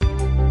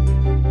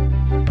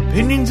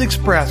opinions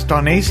expressed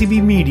on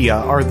ACB Media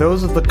are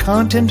those of the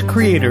content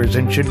creators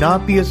and should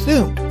not be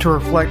assumed to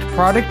reflect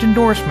product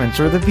endorsements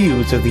or the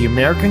views of the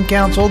American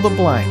Council of the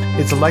Blind,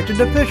 its elected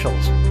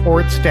officials,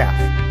 or its staff.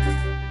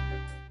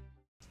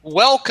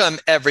 Welcome,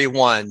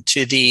 everyone,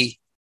 to the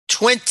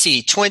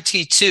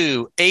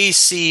 2022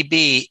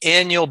 ACB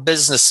Annual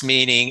Business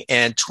Meeting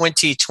and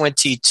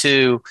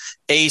 2022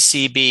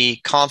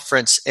 ACB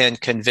Conference and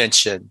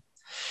Convention.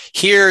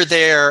 Here,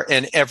 there,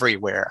 and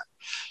everywhere.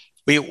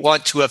 We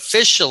want to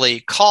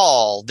officially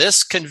call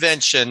this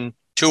convention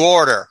to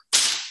order.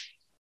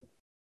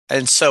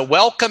 And so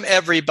welcome,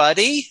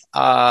 everybody.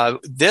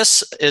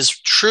 This is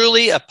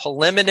truly a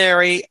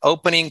preliminary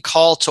opening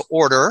call to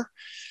order.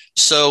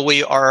 So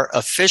we are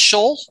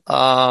official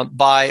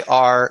by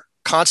our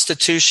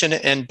Constitution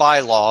and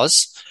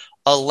bylaws,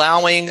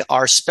 allowing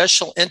our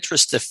special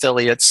interest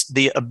affiliates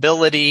the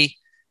ability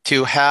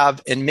to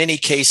have, in many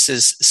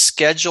cases,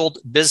 scheduled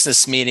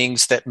business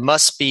meetings that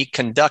must be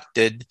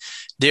conducted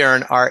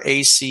during our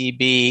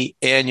ACB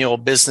annual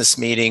business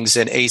meetings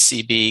and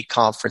ACB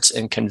conference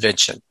and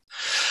convention.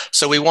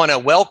 So we want to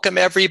welcome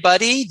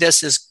everybody.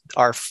 This is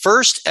our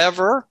first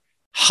ever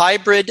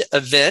hybrid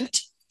event.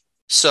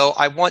 So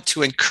I want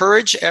to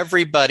encourage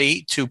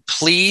everybody to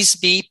please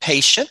be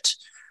patient.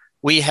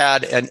 We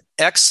had an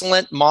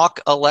excellent mock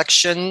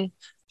election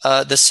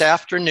this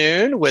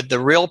afternoon with the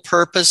real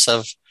purpose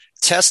of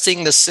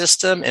testing the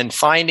system and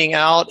finding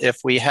out if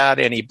we had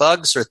any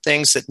bugs or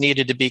things that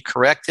needed to be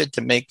corrected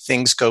to make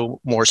things go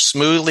more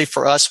smoothly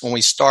for us when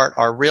we start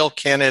our real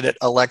candidate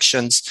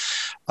elections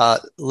a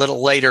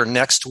little later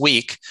next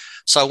week.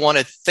 So I want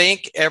to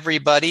thank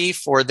everybody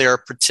for their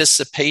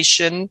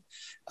participation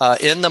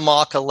in the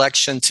mock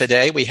election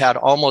today. We had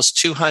almost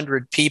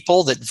 200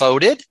 people that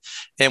voted,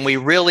 and we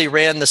really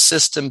ran the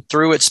system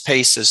through its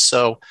paces.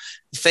 So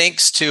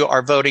thanks to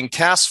our voting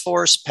task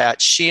force,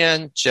 Pat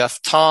Sheehan, Jeff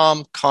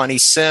Tom, Connie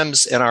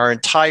Sims, and our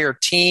entire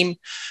team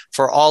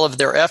for all of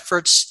their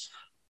efforts.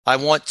 I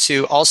want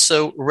to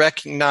also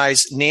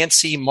recognize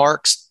Nancy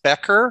Marks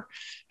Becker,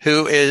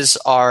 who is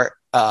our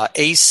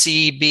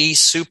ACB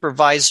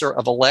Supervisor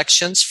of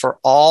Elections for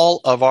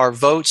all of our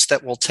votes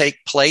that will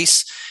take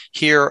place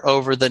here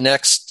over the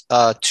next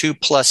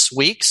 2+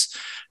 weeks.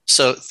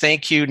 So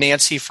thank you,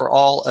 Nancy, for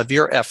all of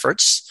your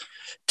efforts.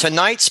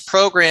 Tonight's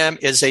program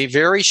is a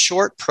very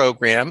short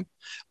program.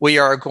 We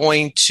are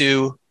going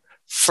to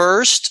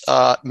first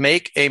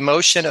make a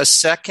motion, a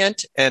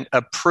second, and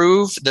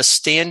approve the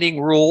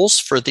standing rules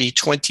for the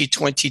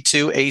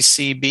 2022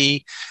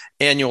 ACB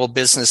annual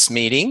business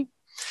meeting.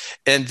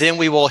 And then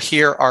we will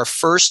hear our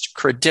first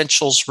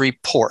credentials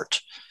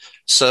report.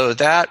 So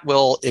that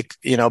will,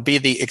 be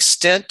the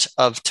extent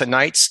of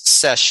tonight's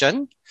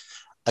session.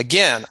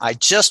 Again, I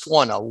just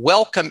want to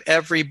welcome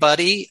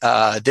everybody.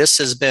 This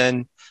has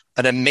been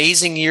an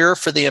amazing year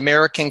for the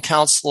American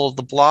Council of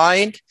the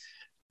Blind.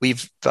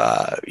 We've,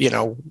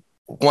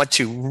 want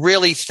to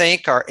really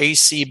thank our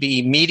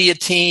ACB media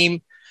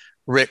team,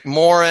 Rick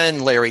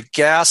Morin, Larry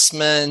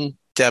Gassman,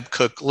 Deb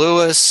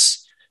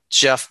Cook-Lewis,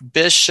 Jeff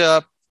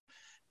Bishop,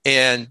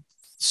 and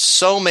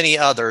so many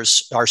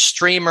others, our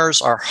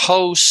streamers, our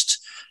hosts.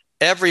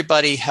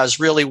 Everybody has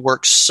really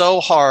worked so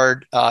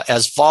hard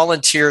as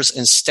volunteers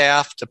and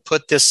staff to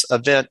put this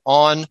event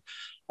on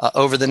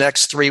over the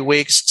next 3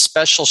 weeks.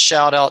 Special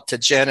shout out to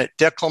Janet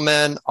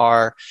Dickelman,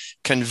 our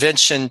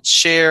convention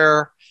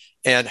chair,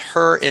 and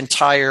her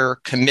entire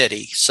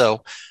committee.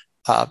 So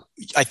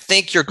I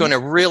think you're going to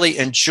really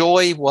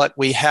enjoy what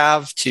we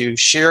have to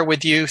share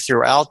with you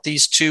throughout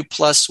these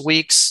 2+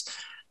 weeks.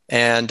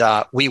 And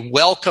we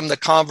welcome the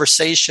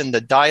conversation, the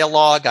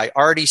dialogue. I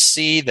already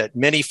see that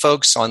many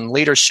folks on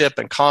leadership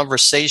and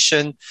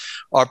conversation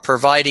are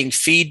providing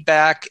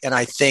feedback, and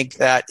I think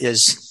that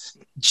is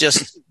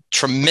just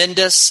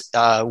tremendous.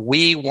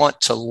 We want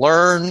to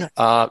learn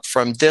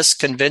from this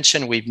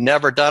convention. We've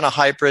never done a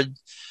hybrid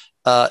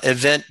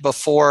event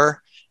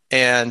before,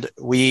 and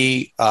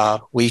we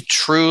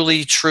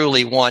truly,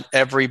 truly want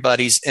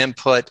everybody's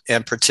input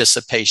and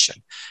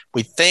participation.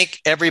 We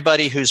thank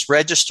everybody who's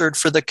registered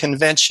for the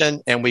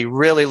convention, and we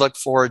really look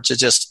forward to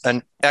just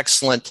an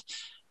excellent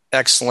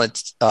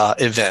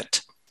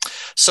event.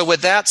 So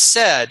with that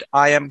said,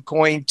 I am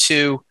going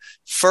to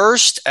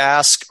first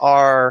ask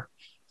our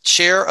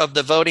chair of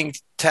the voting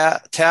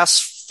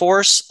task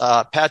force,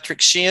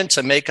 Patrick Sheehan,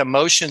 to make a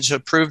motion to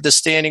approve the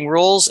standing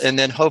rules, and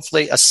then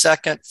hopefully a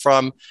second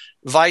from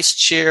vice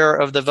chair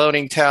of the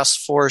voting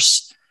task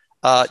force,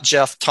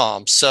 Jeff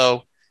Tom.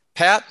 So,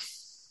 Pat.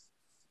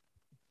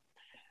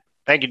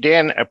 Thank you,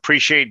 Dan.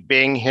 Appreciate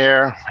being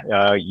here.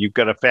 You've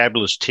got a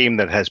fabulous team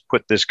that has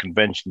put this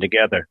convention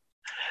together.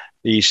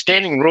 The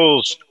standing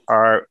rules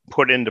are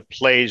put into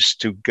place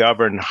to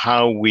govern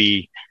how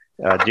we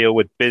deal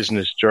with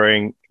business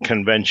during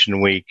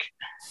convention week.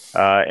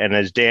 And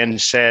as Dan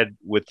said,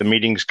 with the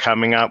meetings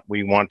coming up,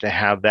 we want to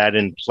have that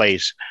in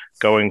place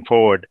going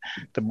forward.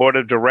 The board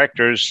of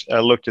directors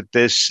looked at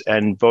this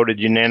and voted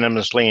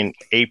unanimously in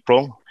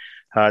April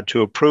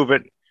to approve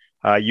it.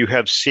 You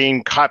have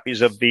seen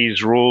copies of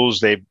these rules.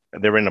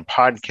 They're in a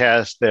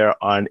podcast. They're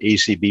on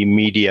ACB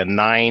Media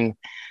 9.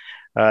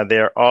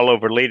 They're all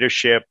over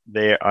leadership.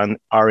 They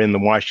are in the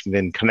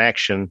Washington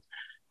Connection.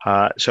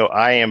 So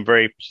I am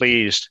very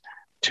pleased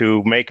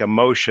to make a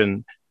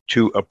motion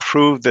to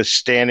approve the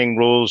standing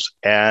rules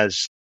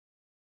as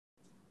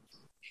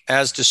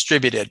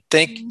distributed.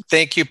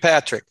 Thank you,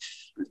 Patrick.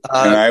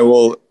 And I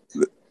will,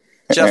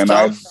 Jeff,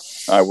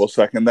 I will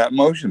second that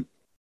motion.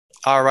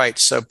 All right.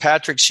 So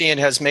Patrick Sheehan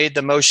has made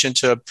the motion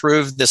to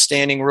approve the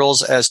standing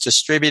rules as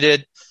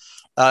distributed.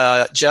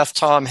 Jeff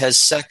Tom has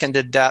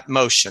seconded that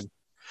motion.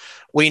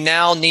 We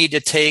now need to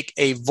take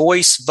a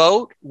voice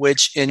vote,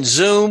 which in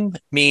Zoom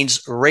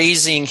means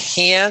raising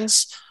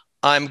hands.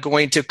 I'm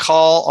going to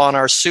call on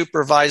our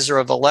supervisor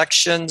of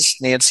elections,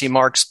 Nancy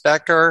Marks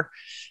Becker,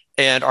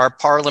 and our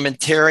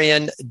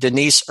parliamentarian,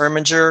 Denise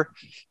Erminger,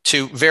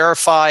 to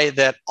verify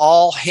that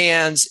all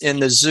hands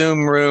in the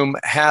Zoom room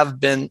have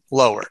been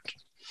lowered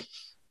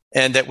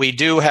and that we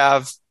do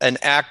have an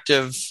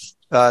active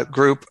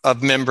group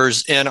of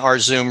members in our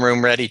Zoom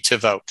room ready to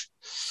vote.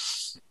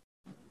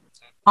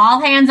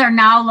 All hands are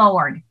now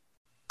lowered.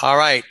 All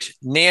right.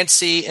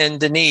 Nancy and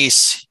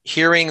Denise,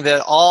 hearing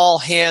that all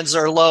hands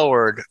are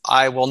lowered,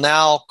 I will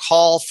now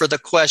call for the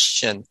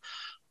question.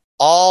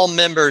 All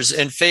members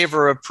in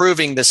favor of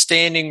approving the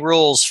standing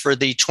rules for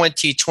the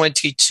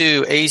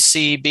 2022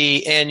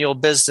 ACB Annual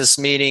Business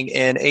Meeting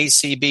and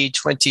ACB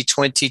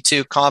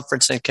 2022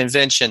 Conference and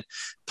Convention,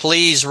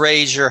 please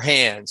raise your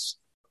hands.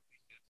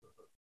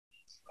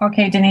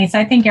 Okay, Denise,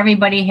 I think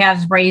everybody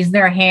has raised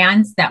their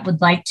hands that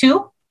would like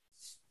to.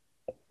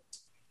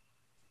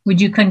 Would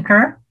you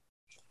concur?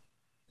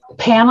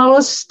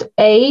 Panelist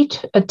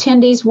 8,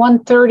 attendees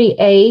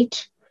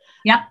 138.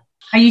 Yep.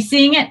 Are you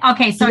seeing it?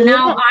 Okay, so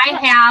now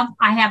I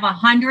have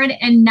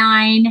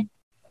 109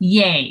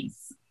 yays.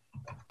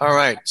 All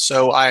right.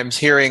 So I'm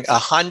hearing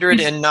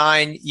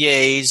 109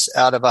 yays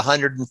out of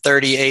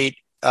 138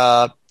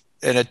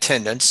 in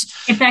attendance.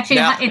 It's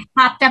actually it's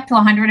popped up to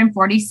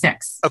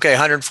 146. Okay,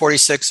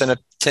 146 in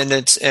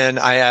attendance, and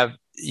I have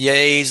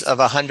yays of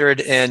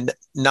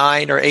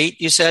 109 or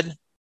 8. You said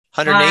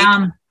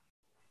 108.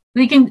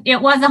 It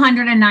was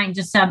 109,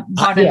 just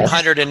about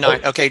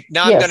 109. Okay,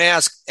 now I'm going to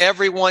ask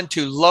everyone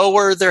to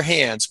lower their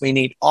hands. We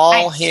need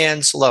all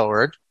hands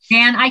lowered.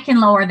 Dan, I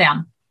can lower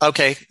them.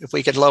 Okay, if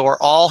we could lower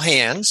all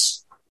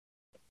hands.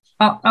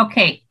 Oh,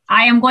 okay.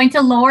 I am going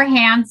to lower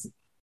hands.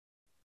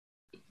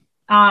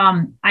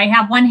 I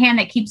have one hand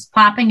that keeps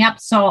popping up,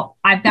 so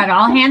I've got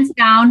all hands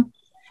down.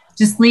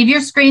 Just leave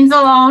your screens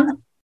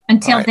alone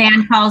until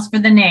Dan calls for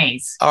the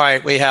nays. All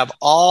right, we have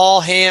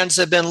all hands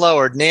have been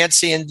lowered.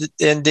 Nancy and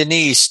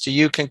Denise, do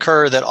you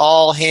concur that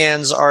all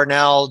hands are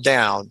now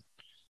down?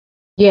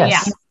 Yes.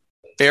 Yeah.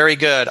 Very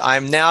good.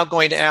 I'm now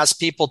going to ask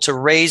people to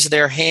raise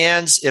their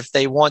hands if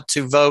they want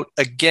to vote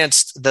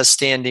against the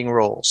standing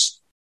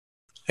rules.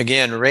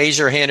 Again, raise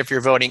your hand if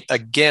you're voting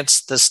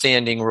against the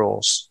standing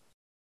rules.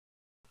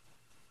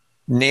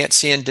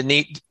 Nancy and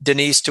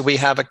Denise, do we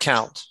have a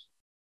count?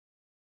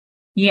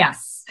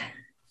 Yes.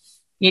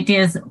 It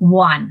is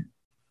 1.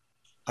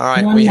 All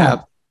right, we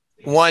have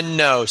 1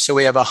 no. So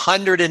we have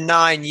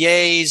 109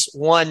 yays,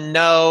 1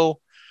 no.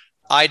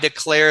 I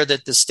declare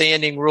that the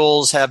standing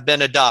rules have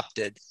been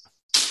adopted.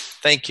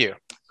 Thank you.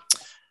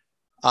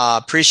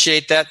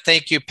 Appreciate that.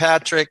 Thank you,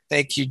 Patrick.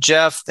 Thank you,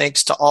 Jeff.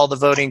 Thanks to all the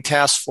voting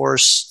task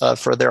force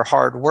for their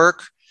hard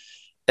work.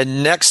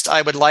 And next,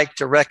 I would like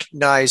to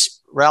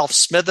recognize Ralph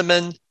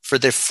Smitherman for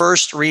the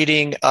first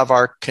reading of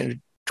our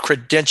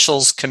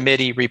Credentials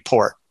Committee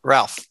report.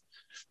 Ralph.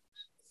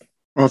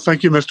 Well,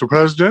 thank you, Mr.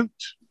 President.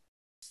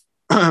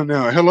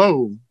 Now,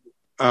 hello,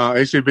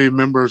 ACB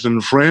members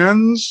and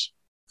friends.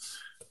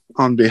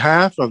 On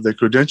behalf of the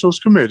Credentials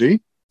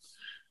Committee,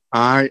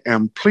 I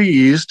am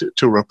pleased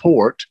to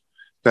report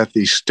that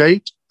the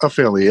state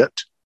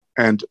affiliate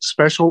and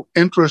special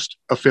interest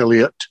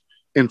affiliate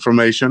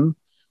information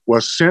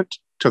was sent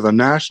to the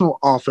national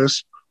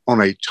office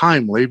on a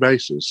timely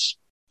basis.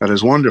 That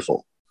is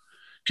wonderful.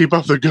 Keep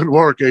up the good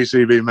work,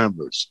 ACB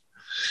members.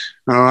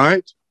 All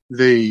right.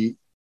 The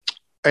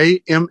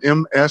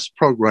AMMS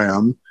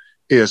program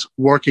is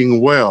working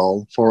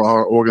well for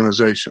our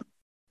organization.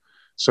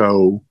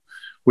 So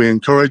we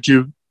encourage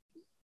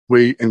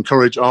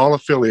all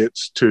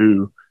affiliates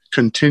to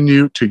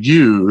continue to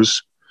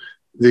use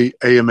the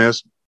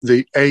AMMS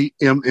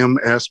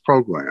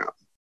program.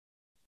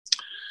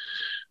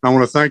 I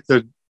want to thank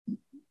the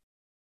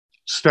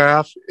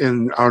staff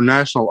in our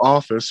national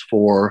office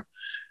for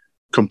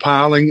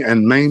compiling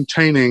and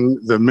maintaining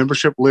the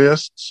membership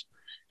lists.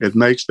 It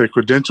makes the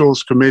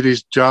Credentials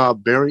Committee's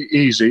job very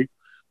easy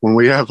when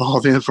we have all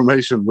the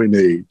information we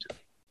need.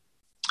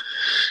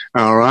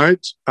 All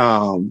right.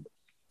 I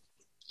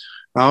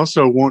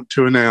also want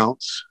to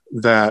announce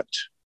that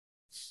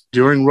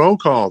during roll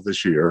call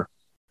this year,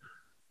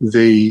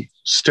 the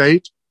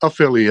state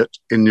affiliate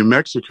in New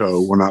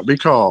Mexico will not be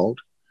called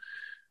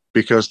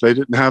because they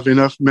didn't have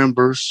enough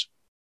members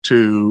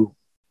to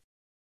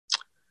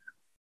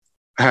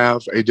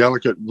have a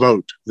delegate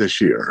vote this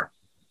year.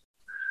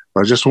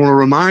 I just want to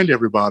remind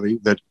everybody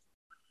that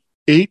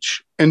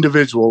each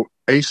individual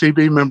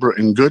ACB member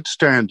in good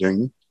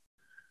standing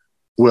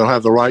will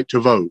have the right to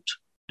vote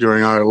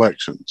during our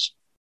elections.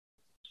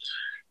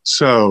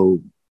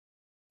 So,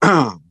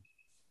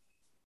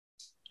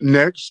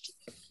 next,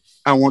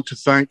 I want to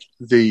thank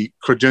the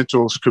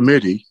Credentials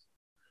Committee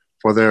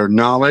for their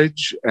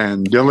knowledge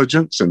and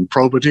diligence and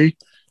probity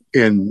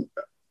in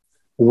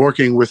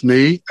working with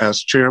me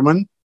as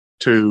chairman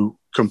to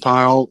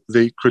compile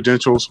the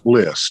credentials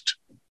list.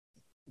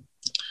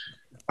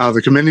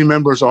 The committee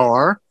members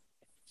are,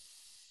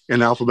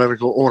 in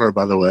alphabetical order,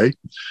 by the way,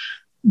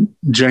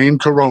 Jane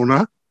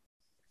Corona,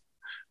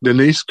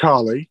 Denise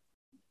Colley,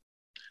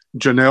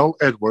 Janelle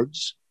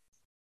Edwards,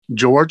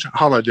 George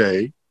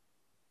Holliday,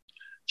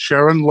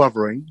 Sharon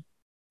Lovering,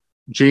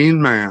 Jean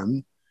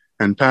Mann,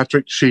 and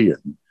Patrick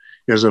Sheehan.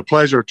 It is a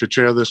pleasure to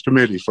chair this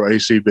committee for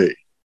ACB.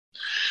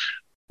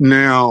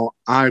 Now,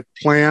 I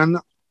plan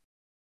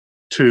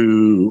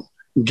to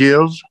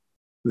give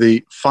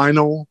the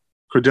final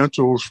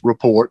credentials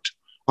report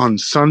on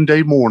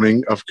Sunday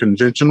morning of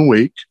convention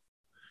week.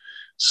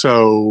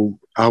 So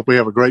I hope we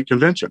have a great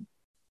convention.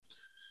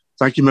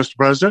 Thank you, Mr.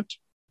 President.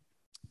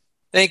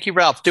 Thank you,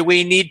 Ralph. Do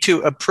we need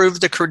to approve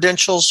the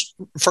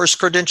first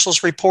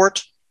credentials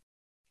report?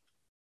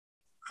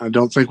 I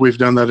don't think we've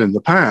done that in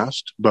the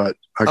past, but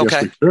I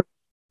guess we could.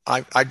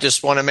 I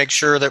just want to make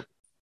sure that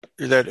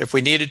if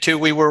we needed to,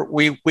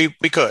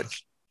 we could.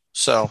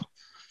 So,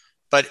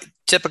 but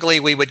typically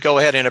we would go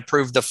ahead and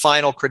approve the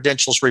final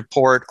credentials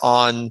report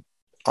on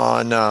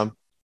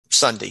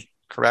Sunday,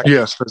 correct?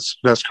 Yes,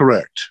 that's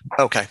correct.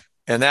 Okay.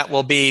 And that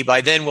will be,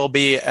 by then we'll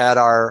be at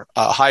our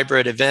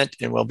hybrid event,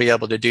 and we'll be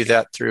able to do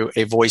that through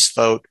a voice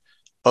vote,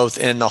 both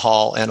in the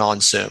hall and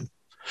on Zoom.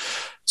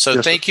 So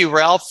yes, thank you,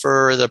 Ralph,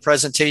 for the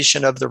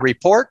presentation of the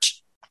report.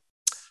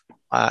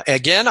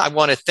 Again, I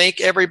want to thank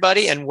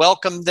everybody and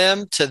welcome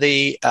them to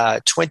the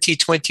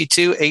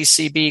 2022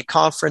 ACB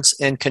Conference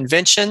and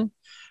Convention.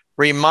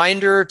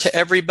 Reminder to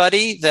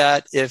everybody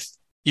that if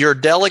your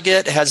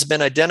delegate has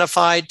been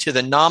identified to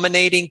the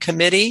nominating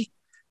committee,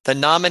 the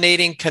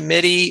nominating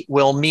committee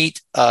will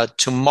meet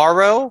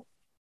tomorrow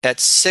at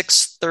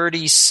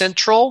 6:30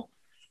 Central.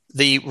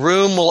 The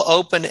room will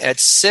open at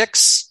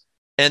 6,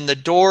 and the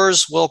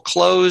doors will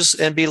close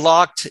and be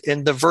locked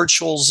in the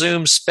virtual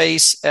Zoom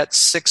space at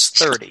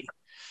 6:30.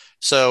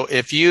 So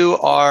if you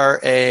are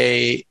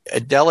a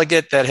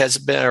delegate that has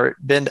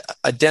been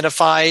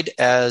identified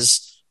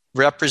as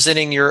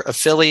representing your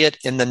affiliate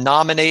in the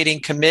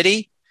nominating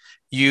committee,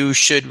 you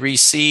should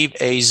receive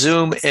a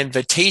Zoom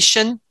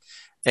invitation.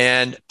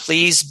 And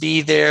please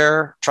be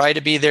there, try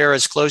to be there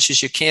as close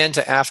as you can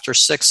to after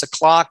 6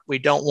 o'clock. We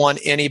don't want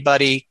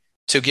anybody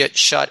to get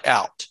shut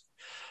out.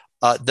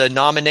 The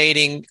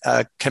nominating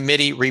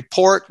committee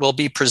report will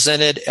be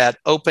presented at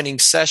opening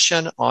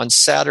session on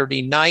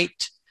Saturday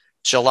night,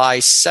 July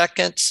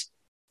 2nd,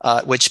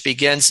 which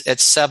begins at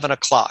 7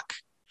 o'clock.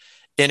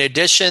 In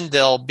addition,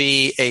 there'll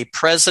be a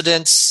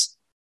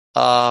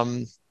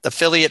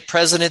affiliate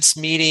president's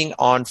meeting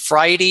on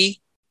Friday,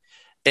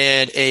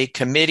 and a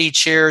committee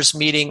chairs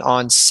meeting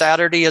on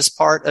Saturday as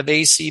part of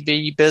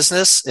ACB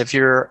business. If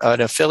you're an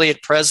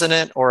affiliate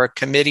president or a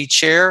committee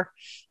chair,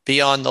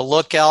 be on the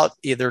lookout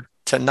either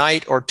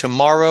tonight or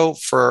tomorrow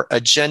for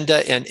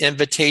agenda and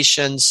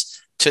invitations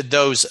to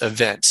those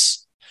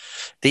events.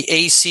 The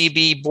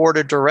ACB Board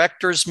of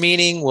Directors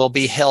meeting will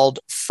be held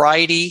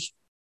Friday,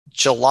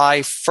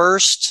 July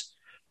 1st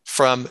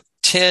from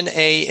 10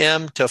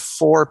 a.m. to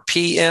 4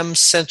 p.m.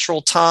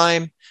 Central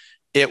Time.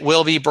 It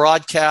will be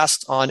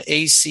broadcast on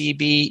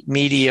ACB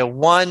Media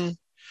One.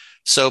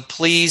 So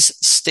please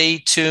stay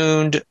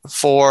tuned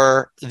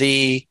for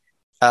the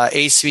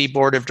ACB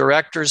Board of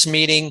Directors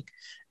meeting.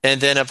 And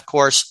then, of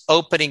course,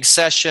 opening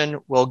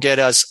session will get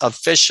us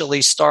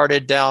officially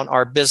started down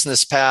our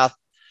business path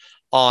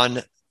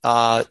on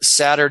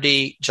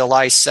Saturday,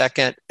 July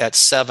 2nd at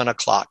 7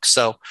 o'clock.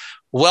 So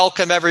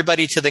welcome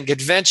everybody to the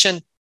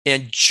convention.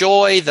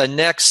 Enjoy the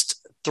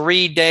next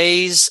 3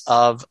 days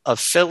of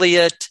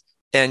affiliate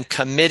and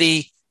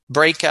committee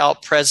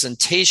breakout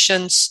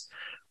presentations.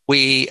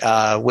 We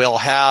will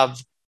have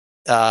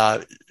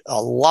a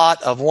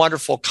lot of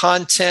wonderful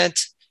content.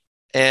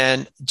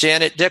 And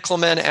Janet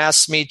Dickelman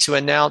asked me to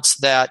announce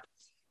that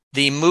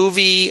the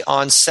movie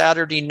on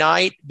Saturday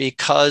night,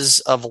 because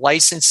of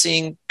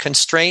licensing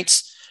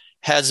constraints,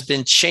 has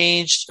been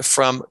changed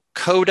from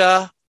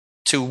Coda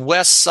to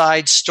West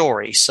Side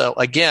Story. So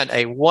again,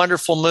 a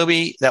wonderful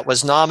movie that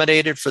was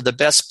nominated for the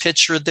Best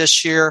Picture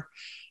this year.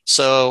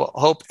 So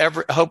hope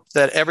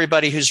that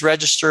everybody who's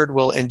registered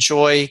will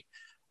enjoy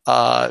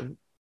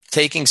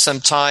taking some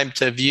time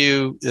to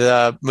view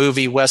the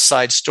movie West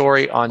Side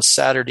Story on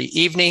Saturday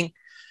evening.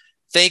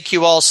 Thank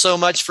you all so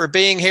much for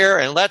being here,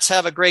 and let's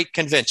have a great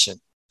convention.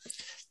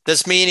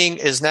 This meeting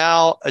is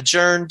now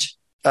adjourned,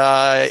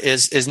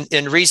 is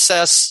in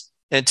recess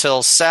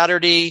until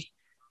Saturday,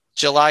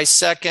 July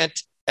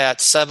 2nd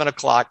at 7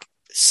 o'clock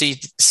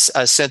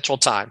Central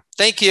Time.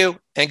 Thank you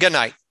and good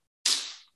night.